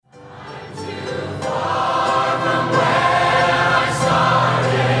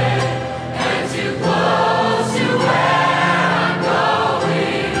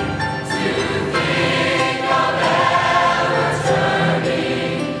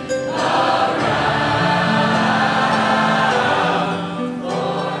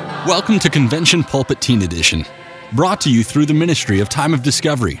Welcome to Convention Pulpit Teen Edition, brought to you through the ministry of Time of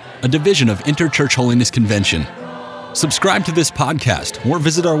Discovery, a division of Interchurch Holiness Convention. Subscribe to this podcast or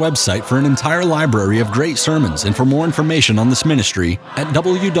visit our website for an entire library of great sermons and for more information on this ministry at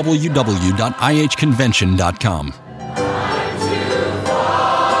www.ihconvention.com.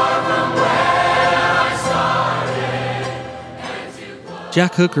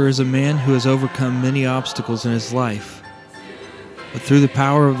 Jack Hooker is a man who has overcome many obstacles in his life. But through the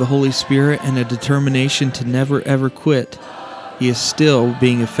power of the Holy Spirit and a determination to never ever quit, he is still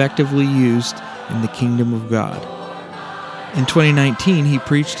being effectively used in the kingdom of God. In 2019, he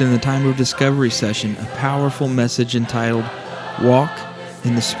preached in the Time of Discovery session a powerful message entitled, Walk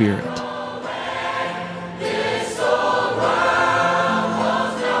in the Spirit.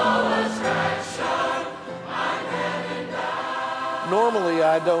 Normally,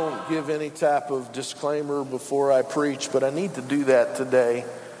 I don't give any type of disclaimer before I preach, but I need to do that today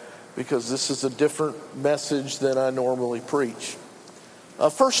because this is a different message than I normally preach.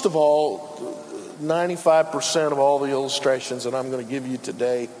 First of all, 95% of all the illustrations that I'm going to give you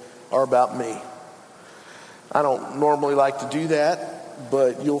today are about me. I don't normally like to do that,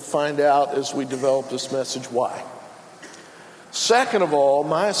 but you'll find out as we develop this message why. Second of all,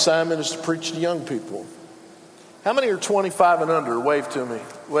 my assignment is to preach to young people. How many are 25 and under? Wave to me.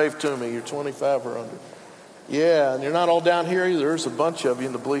 Wave to me. You're 25 or under. Yeah, and you're not all down here either. There's a bunch of you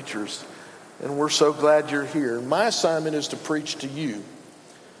in the bleachers. And we're so glad you're here. My assignment is to preach to you.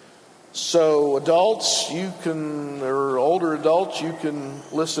 So adults, or older adults, you can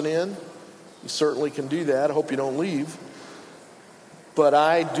listen in. You certainly can do that. I hope you don't leave. But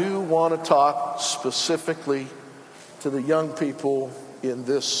I do want to talk specifically to the young people in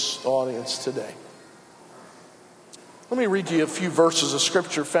this audience today. Let me read to you a few verses of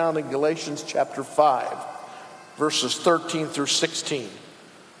scripture found in Galatians chapter 5, verses 13 through 16.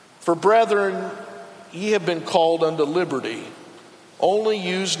 For brethren, ye have been called unto liberty. Only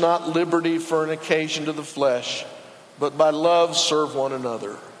use not liberty for an occasion to the flesh, but by love serve one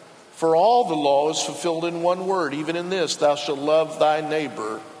another. For all the law is fulfilled in one word, even in this, thou shalt love thy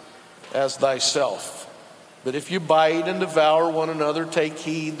neighbor as thyself. But if you bite and devour one another, take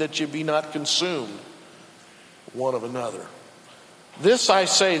heed that you be not consumed one of another. This I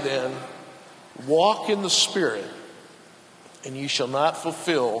say then, walk in the Spirit, and ye shall not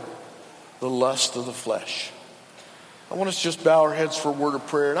fulfill the lust of the flesh. I want us to just bow our heads for a word of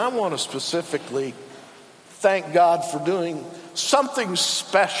prayer, and I want to specifically thank God for doing something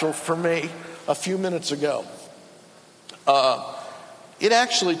special for me a few minutes ago. It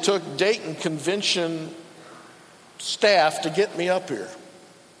actually took Dayton Convention staff to get me up here,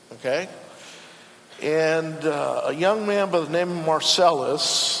 okay? And a young man by the name of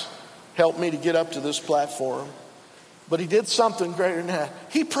Marcellus helped me to get up to this platform. But he did something greater than that.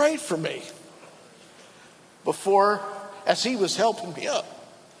 He prayed for me as he was helping me up.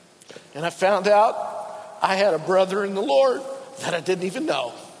 And I found out I had a brother in the Lord that I didn't even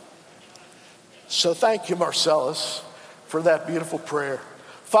know. So thank you, Marcellus, for that beautiful prayer.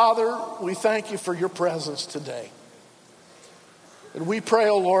 Father, we thank you for your presence today. And we pray,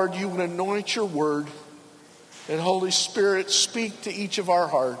 oh Lord, you would anoint your word, and Holy Spirit, speak to each of our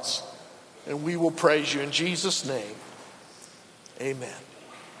hearts, and we will praise you in Jesus' name. Amen.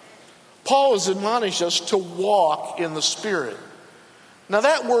 Paul has admonished us to walk in the Spirit. Now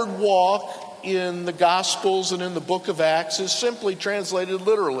that word walk in the Gospels and in the book of Acts is simply translated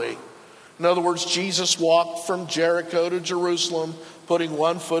literally. In other words, Jesus walked from Jericho to Jerusalem, putting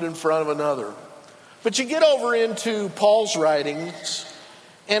one foot in front of another. But you get over into Paul's writings,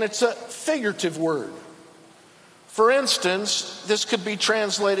 and it's a figurative word. For instance, this could be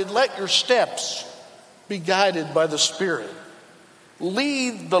translated, let your steps be guided by the Spirit.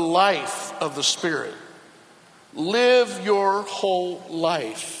 Lead the life of the Spirit. Live your whole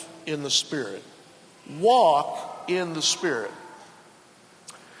life in the Spirit. Walk in the Spirit.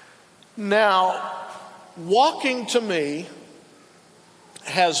 Now, walking to me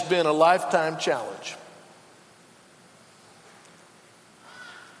has been a lifetime challenge.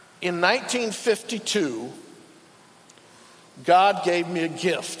 In 1952, God gave me a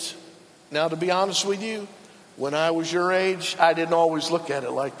gift. Now, to be honest with you, when I was your age, I didn't always look at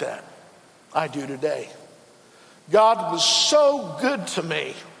it like that. I do today. God was so good to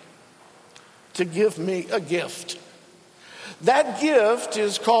me to give me a gift. That gift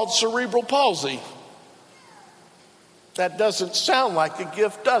is called cerebral palsy. That doesn't sound like a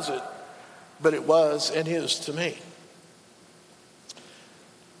gift, does it? But it was and is to me.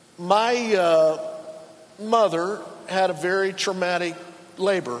 My mother had a very traumatic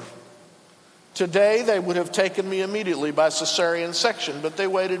labor Today, they would have taken me immediately by cesarean section, but they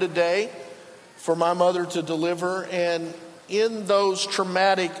waited a day for my mother to deliver, and in those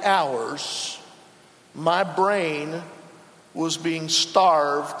traumatic hours, my brain was being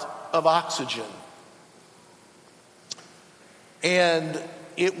starved of oxygen. And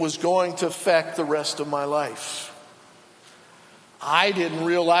it was going to affect the rest of my life. I didn't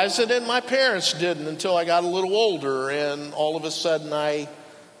realize it, and my parents didn't until I got a little older, and all of a sudden I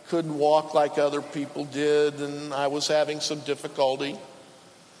couldn't walk like other people did, and I was having some difficulty.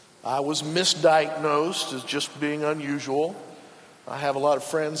 I was misdiagnosed as just being unusual. I have a lot of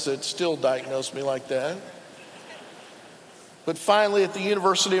friends that still diagnose me like that. But finally, at the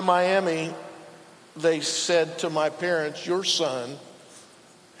University of Miami, they said to my parents, "Your son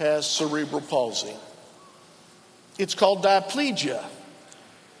has cerebral palsy. It's called diplegia.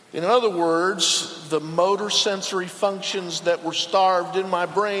 In other words, the motor sensory functions that were starved in my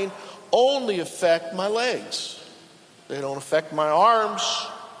brain only affect my legs. They don't affect my arms.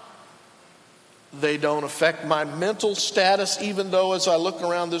 They don't affect my mental status, even though as I look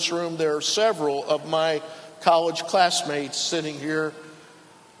around this room, there are several of my college classmates sitting here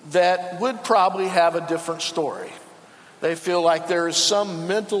that would probably have a different story. They feel like there is some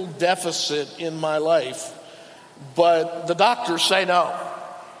mental deficit in my life, but the doctors say no.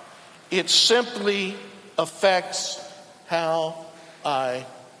 It simply affects how I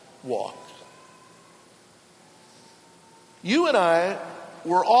walk." You and I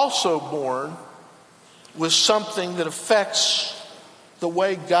were also born with something that affects the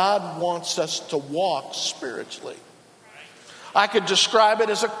way God wants us to walk spiritually. I could describe it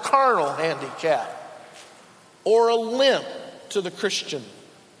as a carnal handicap or a limp to the Christian.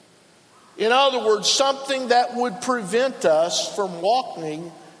 In other words, something that would prevent us from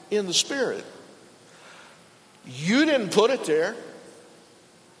walking in the Spirit. You didn't put it there.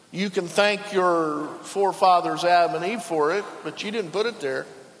 You can thank your forefathers Adam and Eve for it, but you didn't put it there.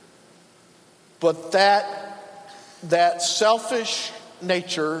 But that selfish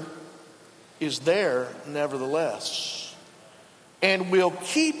nature is there nevertheless, and will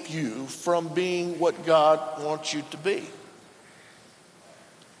keep you from being what God wants you to be.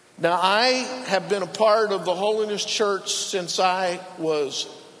 Now, I have been a part of the Holiness Church since I was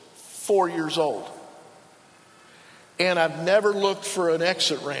 4 years old, and I've never looked for an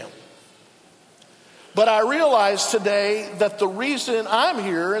exit ramp. But I realize today that the reason I'm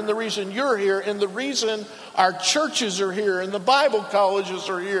here, and the reason you're here, and the reason our churches are here, and the Bible colleges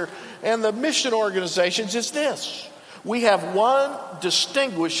are here, and the mission organizations is this: we have one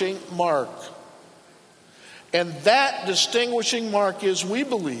distinguishing mark. And that distinguishing mark is we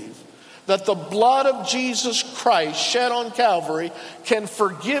believe that the blood of Jesus Christ shed on Calvary can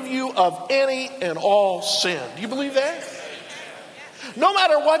forgive you of any and all sin. Do you believe that? No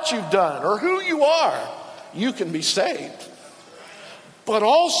matter what you've done or who you are, you can be saved. But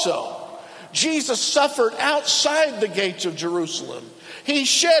also, Jesus suffered outside the gates of Jerusalem. He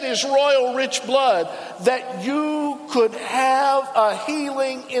shed his royal rich blood that you could have a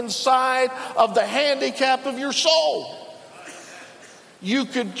healing inside of the handicap of your soul. You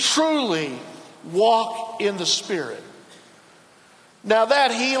could truly walk in the Spirit. Now,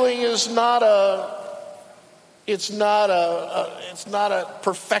 that healing is not a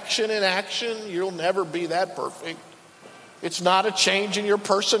perfection in action. You'll never be that perfect. It's not a change in your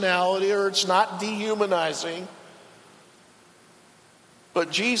personality, or it's not dehumanizing.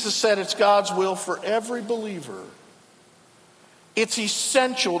 But Jesus said it's God's will for every believer. It's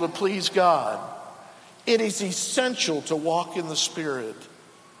essential to please God. It is essential to walk in the Spirit.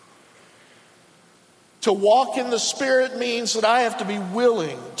 To walk in the Spirit means that I have to be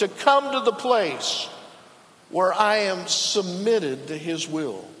willing to come to the place where I am submitted to his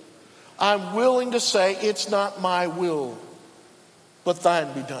will. I'm willing to say, it's not my will, but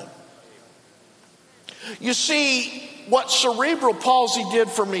thine be done. You see, what cerebral palsy did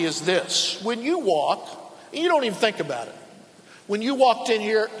for me is this. When you walk, and you don't even think about it. When you walked in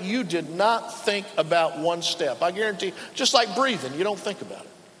here, you did not think about one step. I guarantee, just like breathing, you don't think about it.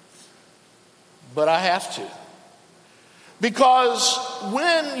 But I have to. Because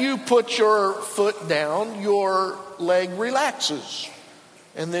when you put your foot down, your leg relaxes.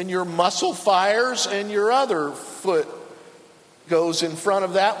 And then your muscle fires and your other foot goes in front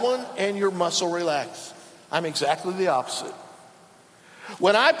of that one and your muscle relaxes. I'm exactly the opposite.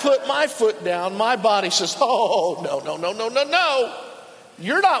 When I put my foot down, my body says, "Oh, no.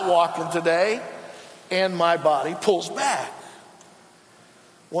 You're not walking today." And my body pulls back.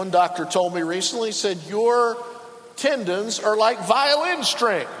 One doctor told me recently, he said, "Your tendons are like violin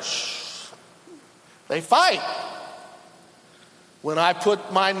strings. They fight. When I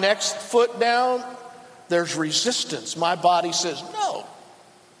put my next foot down, there's resistance. My body says, no,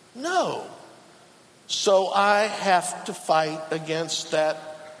 no. So I have to fight against that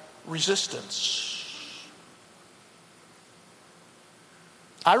resistance.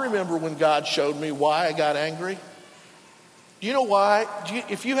 I remember when God showed me why I got angry. Do you know why?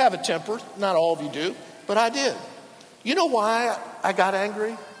 If you have a temper, not all of you do, but I did. You know why I got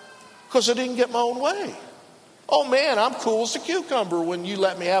angry? Because I didn't get my own way. Oh man, I'm cool as a cucumber when you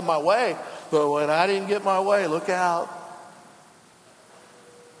let me have my way. But when I didn't get my way, look out.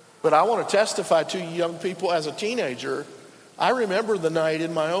 But I want to testify to you young people, as a teenager, I remember the night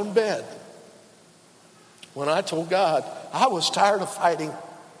in my own bed when I told God I was tired of fighting.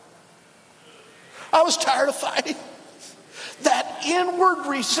 I was tired of fighting. That inward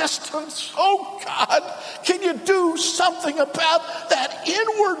resistance, oh God, can you do something about that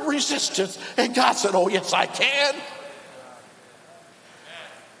inward resistance? And God said, oh yes, I can.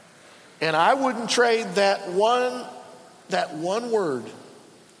 And I wouldn't trade that one word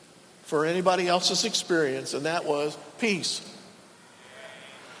for anybody else's experience, and that was peace.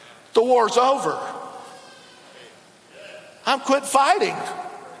 The war's over. I'm quit fighting.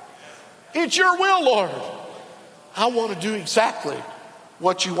 It's your will, Lord. I want to do exactly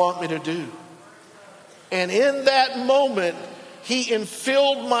what you want me to do. And in that moment, he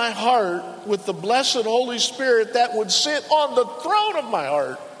infilled my heart with the blessed Holy Spirit that would sit on the throne of my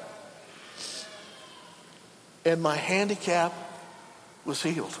heart. And my handicap was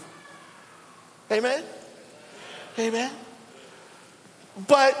healed. Amen? Amen?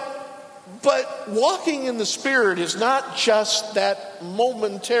 But walking in the Spirit is not just that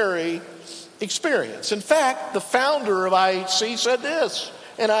momentary experience. In fact, the founder of IHC said this,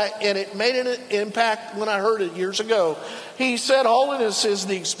 and it made an impact when I heard it years ago. He said, holiness is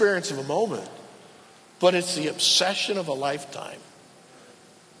the experience of a moment, but it's the obsession of a lifetime.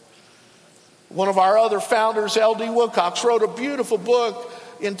 One of our other founders, L.D. Wilcox, wrote a beautiful book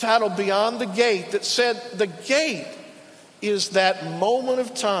entitled Beyond the Gate that said the gate is that moment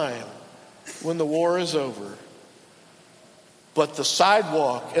of time when the war is over. But the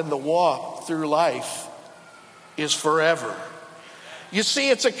sidewalk and the walk through life is forever. You see,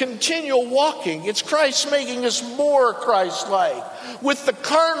 it's a continual walking. It's Christ making us more Christ-like. With the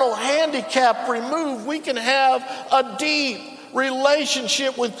carnal handicap removed, we can have a deep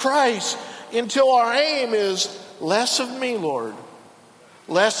relationship with Christ until our aim is less of me, Lord,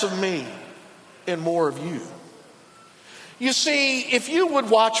 less of me and more of you. You see, if you would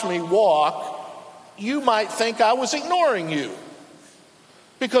watch me walk, you might think I was ignoring you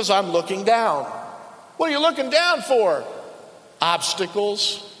because I'm looking down. What are you looking down for?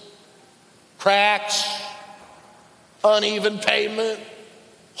 Obstacles, cracks, uneven pavement,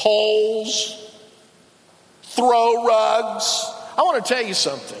 holes, throw rugs. I want to tell you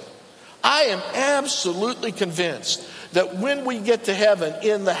something. I am absolutely convinced that when we get to heaven,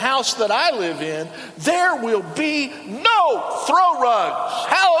 in the house that I live in, there will be no throw rugs.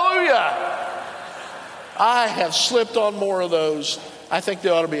 Hallelujah. I have slipped on more of those. I think they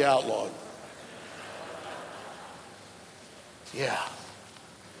ought to be outlawed. Yeah.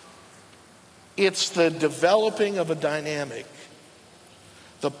 It's the developing of a dynamic.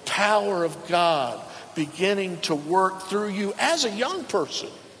 The power of God beginning to work through you as a young person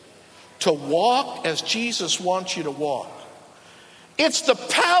to walk as Jesus wants you to walk. It's the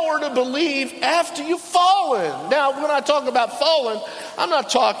power to believe after you've fallen. Now, when I talk about fallen, I'm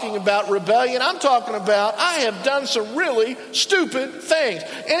not talking about rebellion. I'm talking about I have done some really stupid things.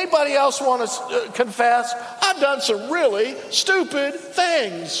 Anybody else want to confess? I've done some really stupid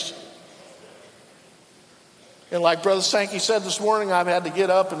things. And like Brother Sankey said this morning, I've had to get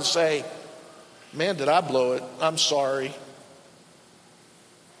up and say, man, did I blow it? I'm sorry.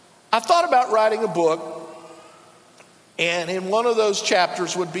 I thought about writing a book, and in one of those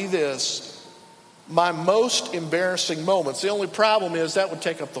chapters would be this, my most embarrassing moments. The only problem is that would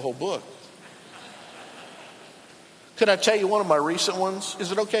take up the whole book. Could I tell you one of my recent ones?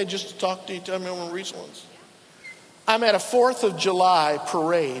 Is it okay just to talk to you? Tell me one of the recent ones. I'm at a 4th of July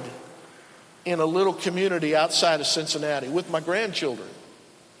parade in a little community outside of Cincinnati with my grandchildren.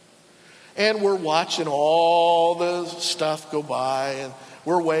 And we're watching all the stuff go by, and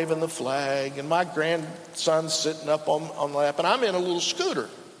we're waving the flag, and my grandson's sitting up on the lap, and I'm in a little scooter.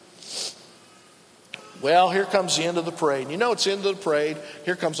 Well, here comes the end of the parade. You know it's the end of the parade.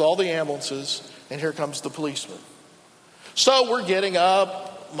 Here comes all the ambulances, and here comes the policeman. So we're getting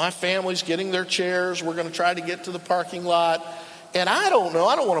up. My family's getting their chairs. We're going to try to get to the parking lot. And I don't know.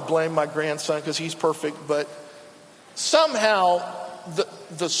 I don't want to blame my grandson because he's perfect, but somehow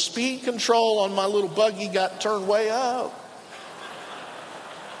the speed control on my little buggy got turned way up.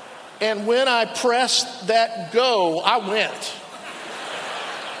 And when I pressed that go, I went.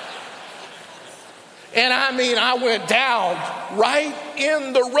 And I mean, I went down right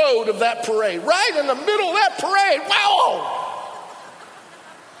in the road of that parade, right in the middle of that parade. Wow!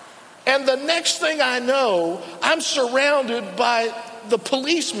 And the next thing I know, I'm surrounded by the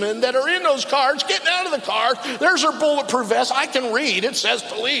policemen that are in those cars, getting out of the car. There's their bulletproof vest. I can read. It says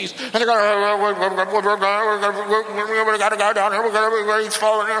police. And they're going, we got to go down here. He's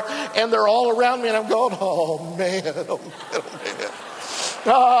falling there. And they're all around me, and I'm going, oh, man, oh, man.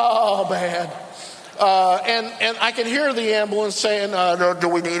 Oh, man. And I can hear the ambulance saying, do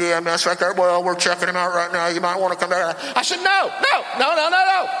we need EMS right there? Well, we're checking him out right now. You might want to come back. I said, no.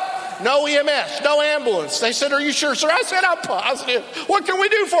 No EMS, no ambulance. They said, are you sure, sir? I said, I'm positive. What can we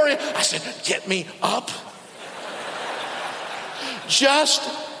do for you? I said, get me up. Just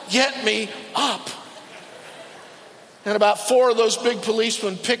get me up. And about 4 of those big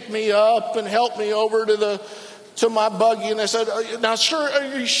policemen picked me up and helped me over to my buggy. And they said, now, sir,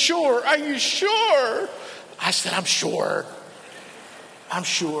 are you sure? Are you sure? I said, I'm sure. I'm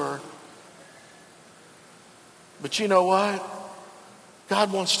sure. But you know what?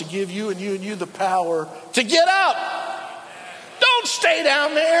 God wants to give you and you the power to get up. Don't stay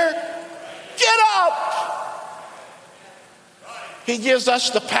down there. Get up. He gives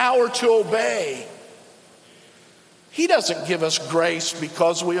us the power to obey. He doesn't give us grace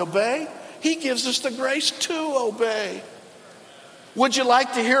because we obey. He gives us the grace to obey. Would you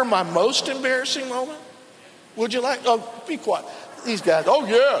like to hear my most embarrassing moment? Would you like? Oh, be quiet. These guys, oh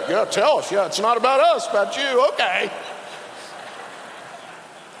yeah, tell us. Yeah, it's not about us, about you. Okay.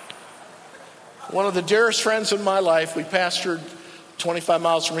 One of the dearest friends in my life, we pastored 25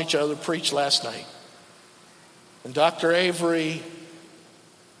 miles from each other, preached last night. And Dr. Avery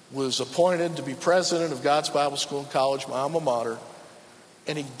was appointed to be president of God's Bible School and College, my alma mater.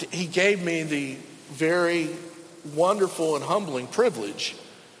 And he gave me the very wonderful and humbling privilege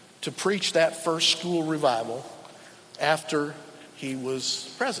to preach that first school revival after he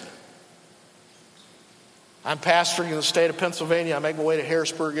was president. I'm pastoring in the state of Pennsylvania. I make my way to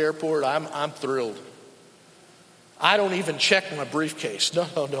Harrisburg Airport. I'm thrilled. I don't even check my briefcase. No.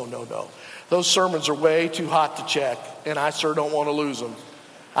 Those sermons are way too hot to check, and I sure don't want to lose them.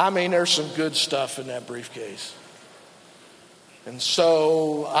 I mean, there's some good stuff in that briefcase. And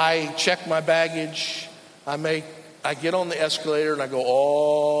so I check my baggage. I get on the escalator, and I go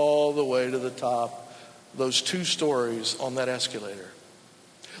all the way to the top. Those 2 stories on that escalator.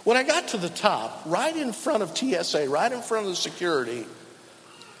 When I got to the top, right in front of TSA, right in front of the security,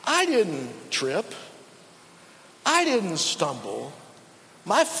 I didn't trip. I didn't stumble.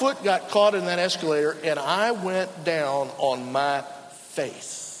 My foot got caught in that escalator, and I went down on my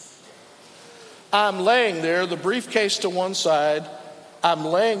face. I'm laying there, the briefcase to one side. I'm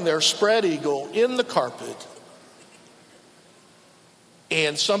laying there, spread eagle, in the carpet.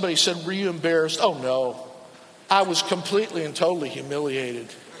 And somebody said, were you embarrassed? Oh, no. I was completely and totally humiliated.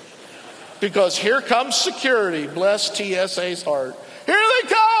 Because here comes security, bless TSA's heart. Here they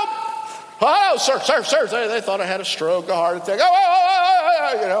come. Oh, sir. They thought I had a stroke, a heart attack.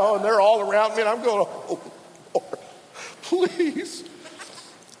 And they're all around me, and I'm going, oh, Lord, please.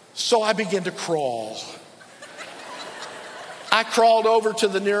 So I began to crawl. I crawled over to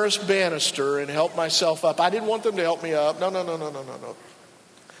the nearest banister and helped myself up. I didn't want them to help me up. No.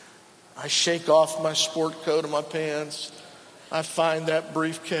 I shake off my sport coat and my pants. I find that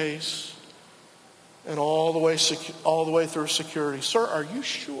briefcase. And all the way through security. Sir, are you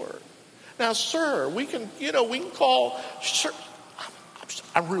sure? Now, sir, we can call. Sir,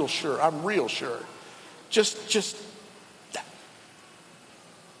 I'm real sure. Just.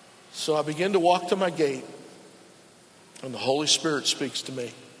 So I begin to walk to my gate, and the Holy Spirit speaks to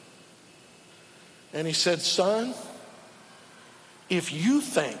me. And he said, son, if you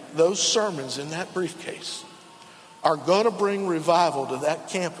think those sermons in that briefcase are going to bring revival to that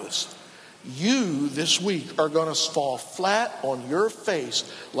campus, you this week are going to fall flat on your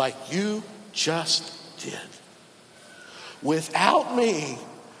face like you just did. Without me,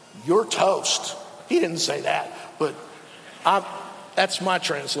 you're toast. He didn't say that, but that's my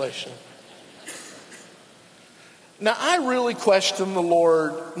translation. Now, I really question the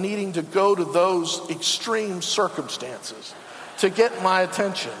Lord needing to go to those extreme circumstances to get my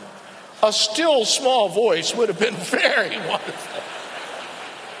attention. A still small voice would have been very wonderful.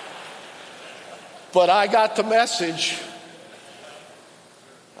 But I got the message.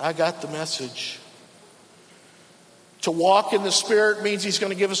 To walk in the Spirit means he's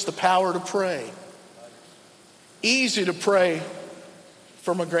going to give us the power to pray. Easy to pray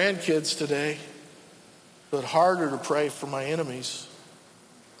for my grandkids today, but harder to pray for my enemies.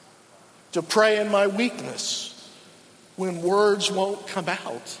 to pray in my weakness when words won't come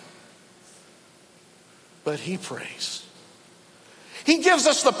out. But he prays. He gives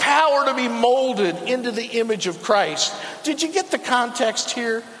us the power to be molded into the image of Christ. Did you get the context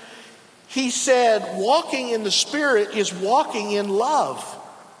here? He said walking in the Spirit is walking in love.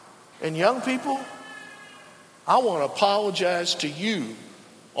 And young people, I want to apologize to you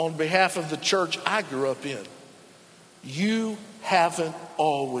on behalf of the church I grew up in. You haven't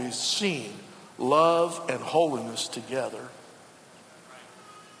always seen love and holiness together.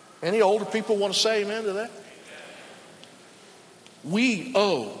 Any older people want to say amen to that? We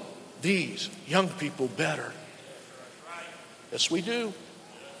owe these young people better. Yes, we do.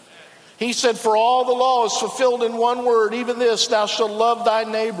 He said, for all the law is fulfilled in one word, even this, thou shalt love thy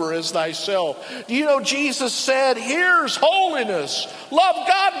neighbor as thyself. Do you know Jesus said, here's holiness. Love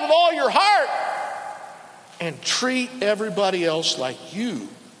God with all your heart and treat everybody else like you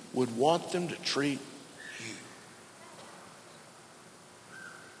would want them to treat you.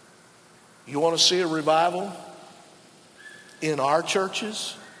 You want to see a revival in our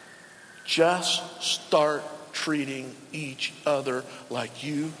churches? Just start treating each other like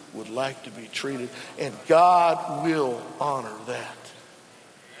you would like to be treated, and God will honor that.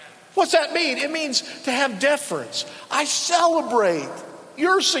 What's that mean? It means to have deference. I celebrate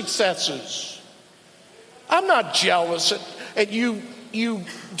your successes. I'm not jealous at you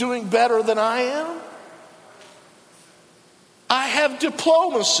doing better than I am. I have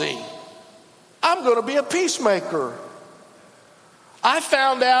diplomacy. I'm going to be a peacemaker. I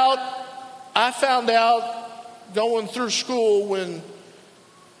found out going through school when,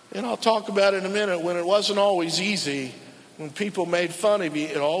 and I'll talk about it in a minute, when it wasn't always easy, when people made fun of you,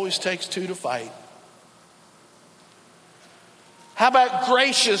 it always takes two to fight. How about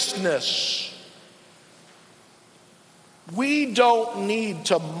graciousness? We don't need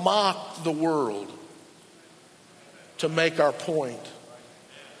to mock the world to make our point.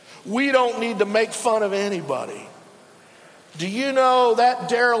 We don't need to make fun of anybody. Do you know that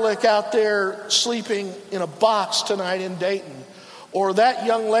derelict out there sleeping in a box tonight in Dayton, or that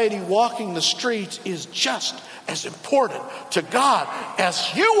young lady walking the streets is just as important to God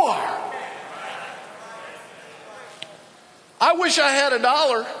as you are? I wish I had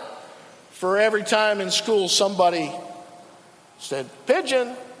 $1 for every time in school somebody said,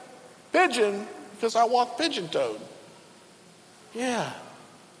 pigeon, pigeon, because I walk pigeon-toed. Yeah.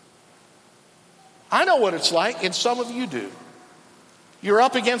 I know what it's like, and some of you do. You're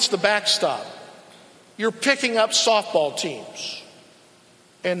up against the backstop. You're picking up softball teams.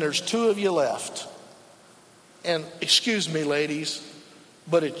 And there's 2 of you left. And excuse me, ladies,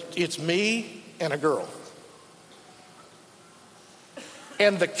 but it's me and a girl.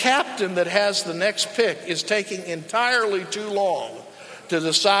 And the captain that has the next pick is taking entirely too long to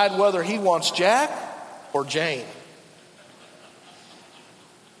decide whether he wants Jack or Jane.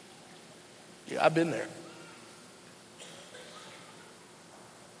 Yeah, I've been there.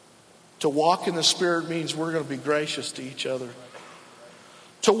 To walk in the Spirit means we're going to be gracious to each other.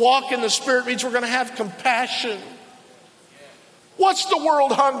 To walk in the Spirit means we're going to have compassion. What's the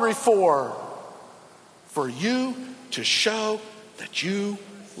world hungry for? For you to show that you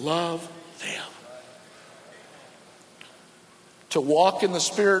love them. To walk in the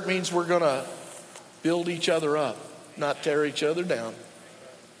Spirit means we're going to build each other up, not tear each other down.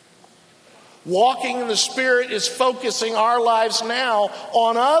 Walking in the Spirit is focusing our lives now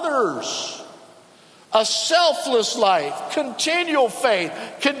on others. A selfless life, continual faith,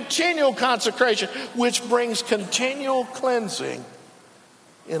 continual consecration, which brings continual cleansing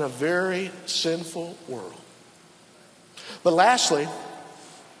in a very sinful world. But lastly,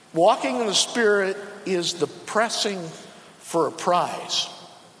 walking in the Spirit is the pressing for a prize.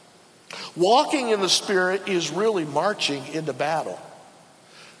 Walking in the Spirit is really marching into battle.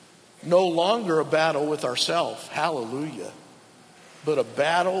 No longer a battle with ourselves, hallelujah, but a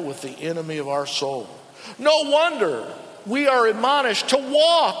battle with the enemy of our soul. No wonder we are admonished to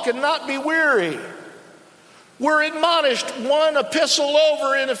walk and not be weary. We're admonished, one epistle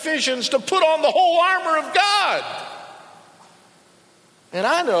over in Ephesians, to put on the whole armor of God. And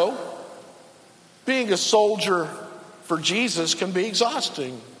I know being a soldier for Jesus can be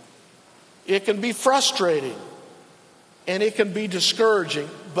exhausting. It can be frustrating. And it can be discouraging.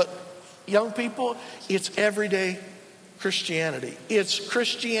 But young people, it's everyday Christianity. It's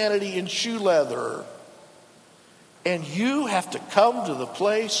Christianity in shoe leather. And you have to come to the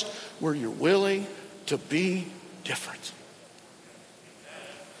place where you're willing to be different.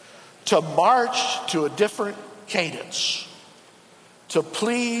 To march to a different cadence. To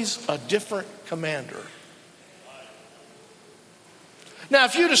please a different commander. Now,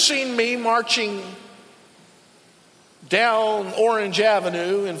 if you'd have seen me marching down Orange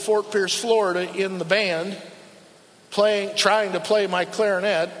Avenue in Fort Pierce, Florida in the band, trying to play my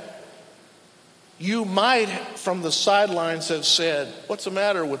clarinet, you might from the sidelines have said, "What's the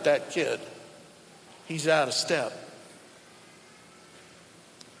matter with that kid? He's out of step.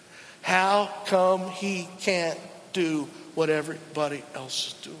 How come he can't do what everybody else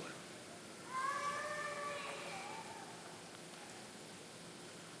is doing?"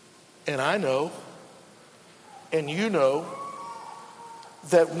 And I know, and you know,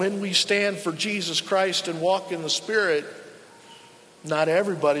 that when we stand for Jesus Christ and walk in the Spirit, not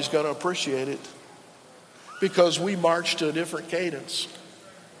everybody's going to appreciate it, because we march to a different cadence.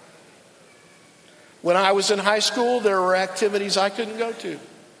 When I was in high school, there were activities I couldn't go to.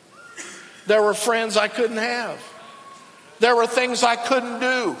 There were friends I couldn't have. There were things I couldn't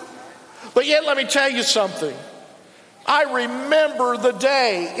do. But yet, let me tell you something. I remember the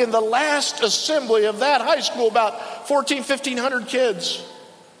day in the last assembly of that high school, about 1,500 kids,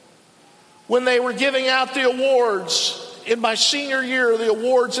 when they were giving out the awards in my senior year, the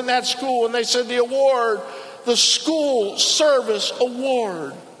awards in that school, and they said the school service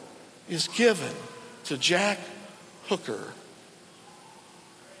award is given to Jack Hooker.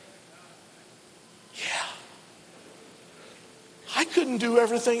 Yeah. I couldn't do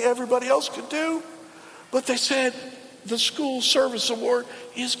everything everybody else could do, but they said the school service award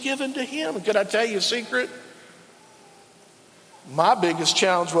is given to him. Can I tell you a secret? My biggest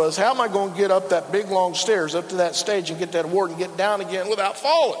challenge was, how am I going to get up that big long stairs up to that stage and get that award and get down again without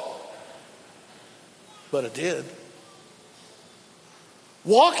falling? But it did.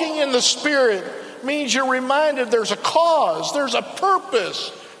 Walking in the Spirit means you're reminded there's a cause, there's a purpose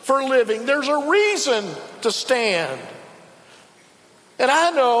for living, there's a reason to stand. And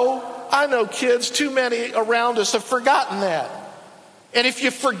I know kids, too many around us have forgotten that. And if you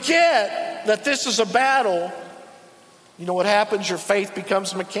forget that this is a battle, you know what happens? Your faith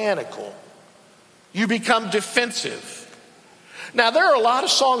becomes mechanical. You become defensive. Now, there are a lot of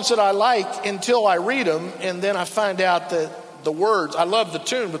songs that I like until I read them, and then I find out that the words, I love the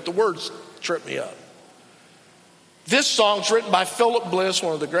tune, but the words trip me up. This song's written by Philip Bliss,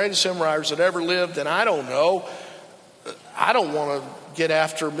 one of the greatest hymn writers that ever lived, and I don't want to get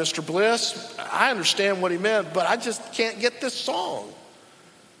after Mr. Bliss. I understand what he meant, but I just can't get this song.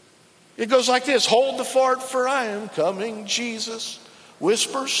 It goes like this: hold the fort, for I am coming, Jesus.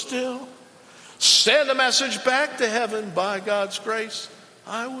 Whisper still. Send a message back to heaven, by God's grace,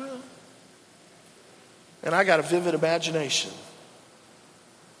 I will. And I got a vivid imagination.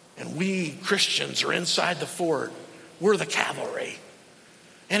 And we Christians are inside the fort. We're the cavalry.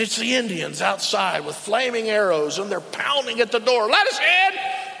 And it's the Indians outside with flaming arrows, and they're pounding at the door. Let us in.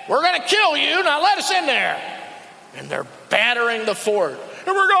 We're going to kill you. Now let us in there. And they're battering the fort.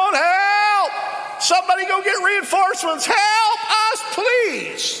 And we're going, help! Somebody go get reinforcements. Help us,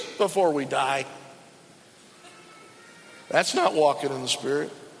 please, before we die. That's not walking in the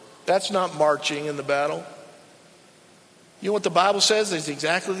Spirit. That's not marching in the battle. You know what the Bible says? It's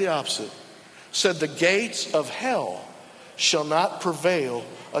exactly the opposite. It said the gates of hell shall not prevail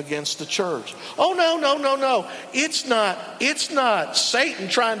against the church. Oh, no. It's not Satan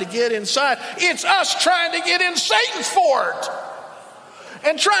trying to get inside. It's us trying to get in Satan's fort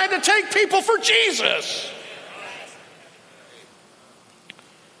and trying to take people for Jesus.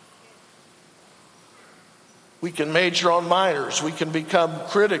 We can major on minors. We can become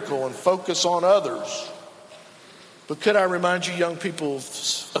critical and focus on others. But could I remind you young people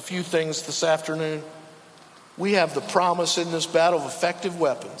of a few things this afternoon? We have the promise in this battle of effective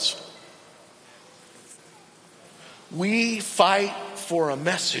weapons. We fight for a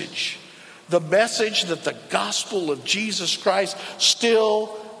message. The message that the gospel of Jesus Christ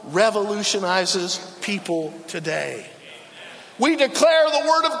still revolutionizes people today. We declare the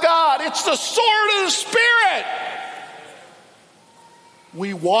word of God. It's the sword of the Spirit.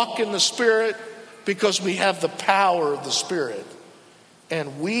 We walk in the Spirit because we have the power of the Spirit.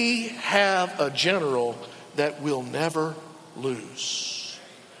 And we have a general that will never lose.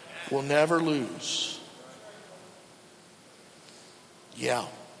 Will never lose. Yeah.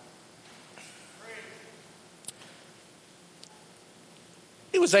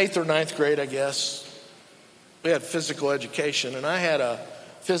 It was 8th or 9th grade, I guess. We had physical education, and I had a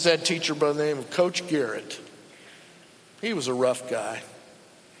phys ed teacher by the name of Coach Garrett. He was a rough guy,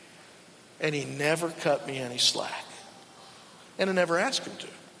 and he never cut me any slack, and I never asked him to.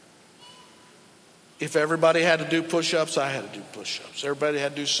 If everybody had to do push-ups, I had to do push-ups. Everybody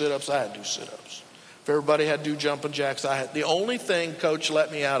had to do sit-ups, I had to do sit-ups. If everybody had to do jumping jacks, I had. The only thing Coach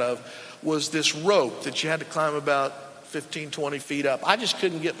let me out of was this rope that you had to climb about 15, 20 feet up. I just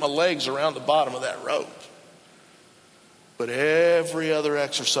couldn't get my legs around the bottom of that rope. But every other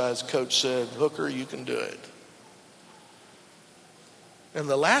exercise, Coach said, Hooker, you can do it. And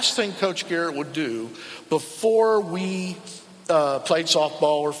the last thing Coach Garrett would do before we played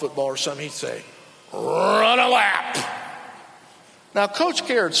softball or football or something, he'd say, run a lap. Now, Coach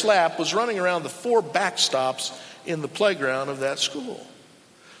Garrett's lap was running around the 4 backstops in the playground of that school.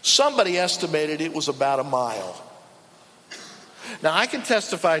 Somebody estimated it was about a mile. Now, I can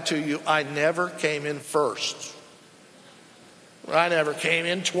testify to you, I never came in first. I never came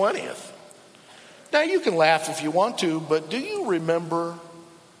in 20th. Now, you can laugh if you want to, but do you remember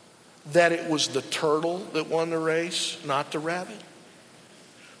that it was the turtle that won the race, not the rabbit?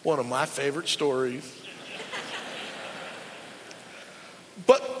 One of my favorite stories.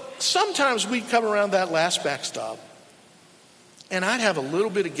 But sometimes we'd come around that last backstop, and I'd have a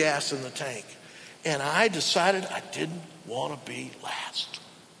little bit of gas in the tank, and I decided I didn't want to be last.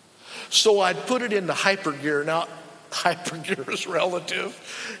 So I'd put it into hyper gear. Now, hyper gear is relative,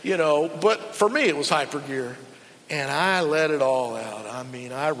 but for me it was hyper gear. And I let it all out. I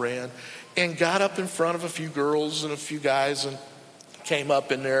mean, I ran and got up in front of a few girls and a few guys and came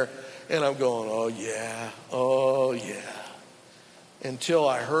up in there, and I'm going, oh yeah. Until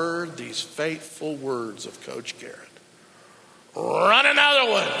I heard these fateful words of Coach Garrett. Run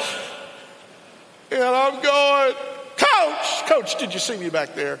another one. And I'm going, Coach, did you see me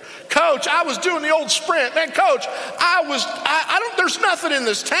back there? Coach, I was doing the old sprint. Man, Coach, there's nothing in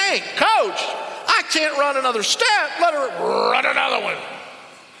this tank. Coach, I can't run another step. Let her run another one.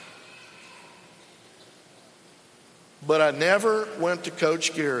 But I never went to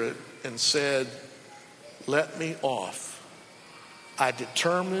Coach Garrett and said, let me off. I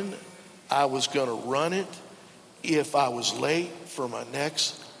determined I was going to run it if I was late for my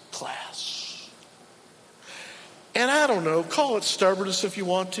next class. And I don't know, call it stubbornness if you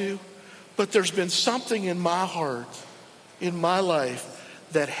want to, but there's been something in my heart, in my life,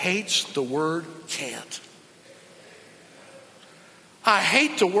 that hates the word can't. I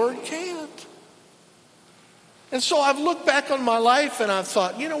hate the word can't. And so I've looked back on my life and I've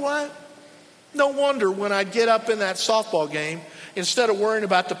thought, you know what? No wonder when I get up in that softball game, instead of worrying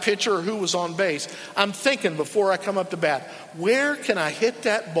about the pitcher or who was on base, I'm thinking before I come up to bat, where can I hit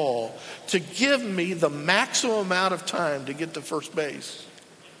that ball to give me the maximum amount of time to get to first base?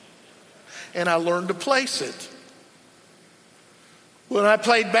 And I learned to place it. When I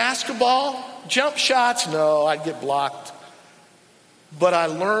played basketball, jump shots, no, I'd get blocked. But I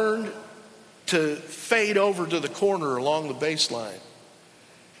learned to fade over to the corner along the baseline.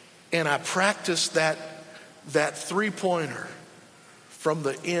 And I practiced that three-pointer from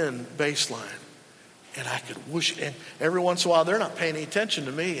the end baseline. And I could whoosh, and every once in a while, they're not paying any attention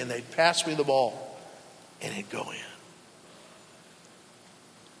to me, and they'd pass me the ball, and it'd go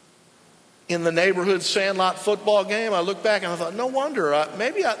in the neighborhood sandlot football game, I look back and I thought, no wonder.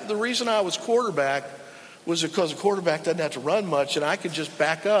 The reason I was quarterback was because a quarterback doesn't have to run much, and I could just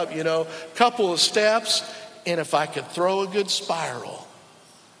back up, couple of steps, and if I could throw a good spiral.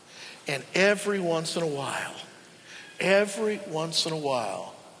 And every once in a while,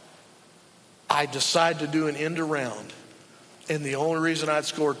 I decide to do an end around. And the only reason I'd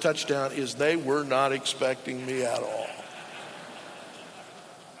score a touchdown is they were not expecting me at all.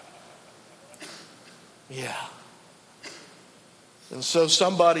 Yeah. And so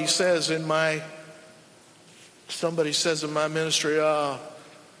somebody says in my ministry,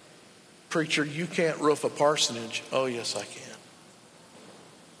 preacher, you can't roof a parsonage. Oh, yes, I can.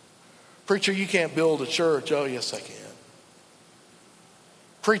 Preacher, you can't build a church. Oh, yes, I can.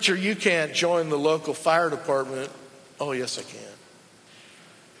 Preacher, you can't join the local fire department. Oh, yes, I can.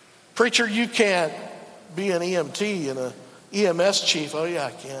 Preacher, you can't be an EMT and an EMS chief. Oh, yeah,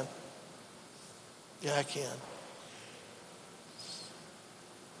 I can. Yeah, I can.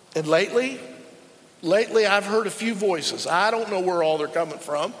 And lately I've heard a few voices. I don't know where all they're coming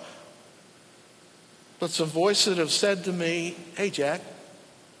from. But some voices that have said to me, hey, Jack,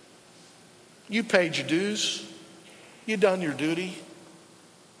 you paid your dues. You done your duty.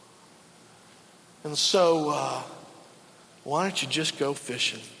 And so why don't you just go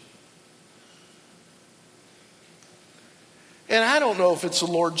fishing? And I don't know if it's the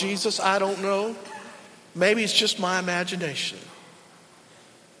Lord Jesus. I don't know. Maybe it's just my imagination.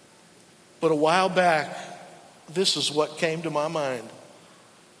 But a while back, this is what came to my mind.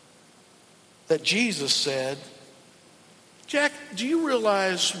 That Jesus said, Jack, do you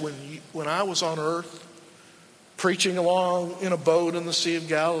realize when I was on earth, preaching along in a boat in the Sea of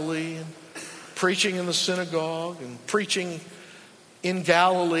Galilee, and preaching in the synagogue, and preaching in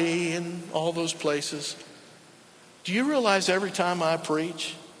Galilee and all those places, Do you realize every time I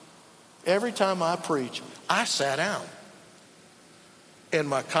preach, I sat down and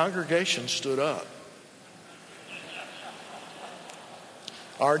my congregation stood up.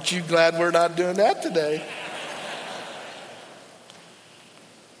 Aren't you glad we're not doing that today?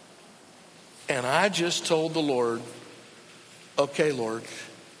 And I just told the Lord, okay, Lord,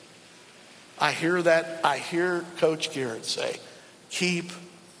 I hear Coach Garrett say, keep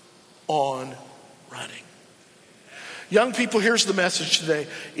on running. Young people, here's the message today.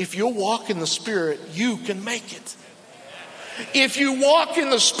 If you'll walk in the Spirit, you can make it. If you walk in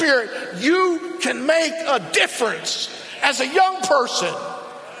the Spirit, you can make a difference. As a young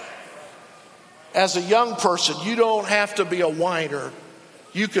person, you don't have to be a whiner.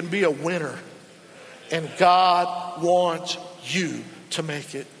 You can be a winner. And God wants you to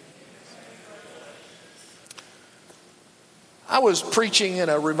make it. I was preaching in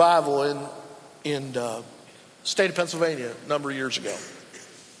a revival in the state of Pennsylvania a number of years ago.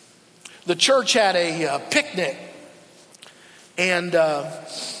 The church had a picnic. And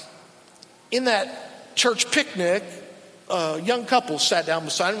in that church picnic, a young couple sat down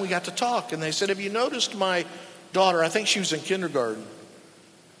beside me. We got to talk. And they said, have you noticed my daughter? I think she was in kindergarten.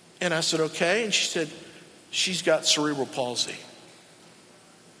 And I said, okay. And she said, she's got cerebral palsy.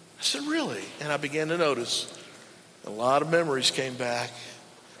 I said, really? And I began to notice a lot of memories came back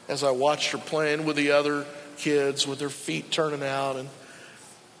as I watched her playing with the other kids with their feet turning out. And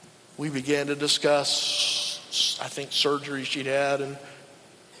we began to discuss, I think, surgery she'd had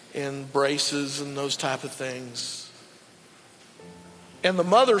and braces and those type of things. And the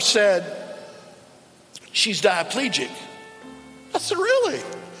mother said, she's diplegic. I said, really?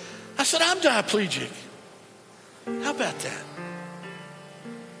 I said, I'm diplegic. How about that?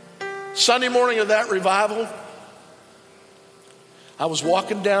 Sunday morning of that revival, I was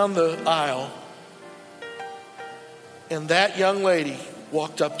walking down the aisle, and that young lady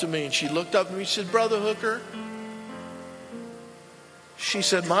walked up to me, and she looked up at me and said, Brother Hooker, she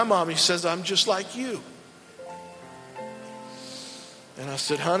said, my mommy says I'm just like you. And I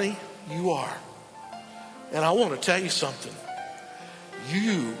said, honey, you are. And I want to tell you something.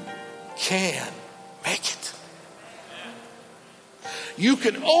 You can make it. You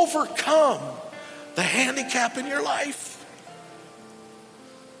can overcome the handicap in your life.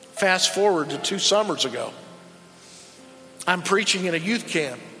 Fast forward to 2 summers ago. I'm preaching in a youth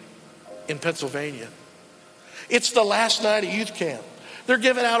camp in Pennsylvania. It's the last night of youth camp. They're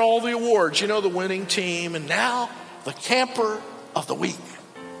giving out all the awards, you know, the winning team, and now the camper of the week.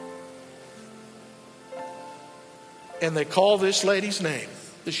 And they call this lady's name,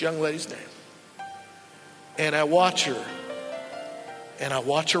 this young lady's name. And I watch her, and I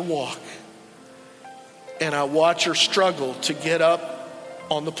watch her walk, and I watch her struggle to get up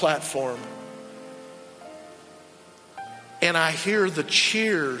on the platform. And I hear the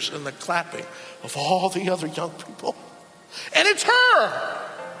cheers and the clapping of all the other young people. And it's her.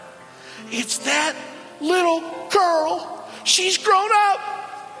 It's that little girl. She's grown up.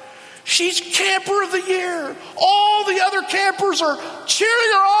 She's camper of the year. All the other campers are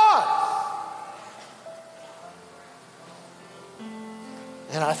cheering her on.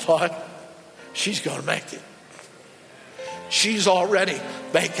 And I thought, she's going to make it. She's already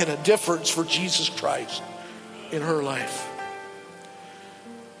making a difference for Jesus Christ in her life.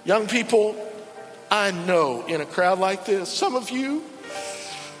 Young people, I know in a crowd like this, some of you,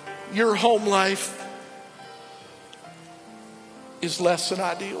 your home life is less than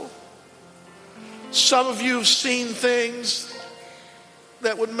ideal. Some of you have seen things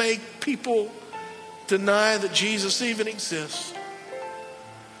that would make people deny that Jesus even exists.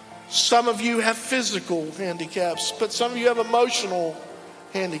 Some of you have physical handicaps, but some of you have emotional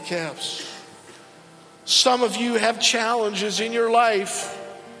handicaps. Some of you have challenges in your life.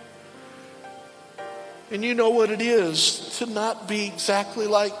 And you know what it is to not be exactly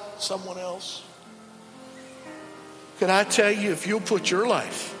like someone else. Can I tell you, if you'll put your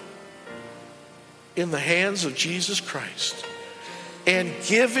life in the hands of Jesus Christ and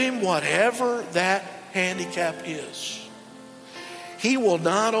give him whatever that handicap is, he will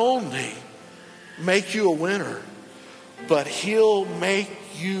not only make you a winner, but he'll make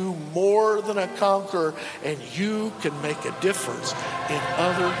you more than a conqueror, and you can make a difference in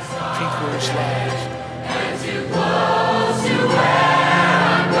other people's lives.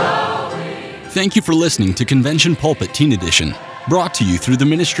 Thank you for listening to Convention Pulpit Teen Edition, brought to you through the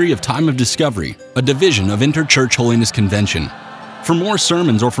ministry of Time of Discovery, a division of Interchurch Holiness Convention. For more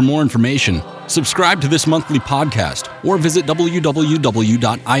sermons or for more information, subscribe to this monthly podcast or visit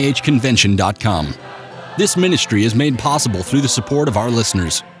www.ihconvention.com. This ministry is made possible through the support of our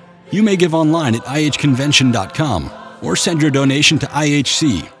listeners. You may give online at ihconvention.com or send your donation to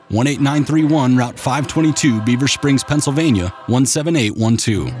IHC, 18931 Route 522, Beaver Springs, Pennsylvania,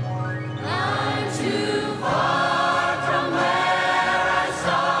 17812.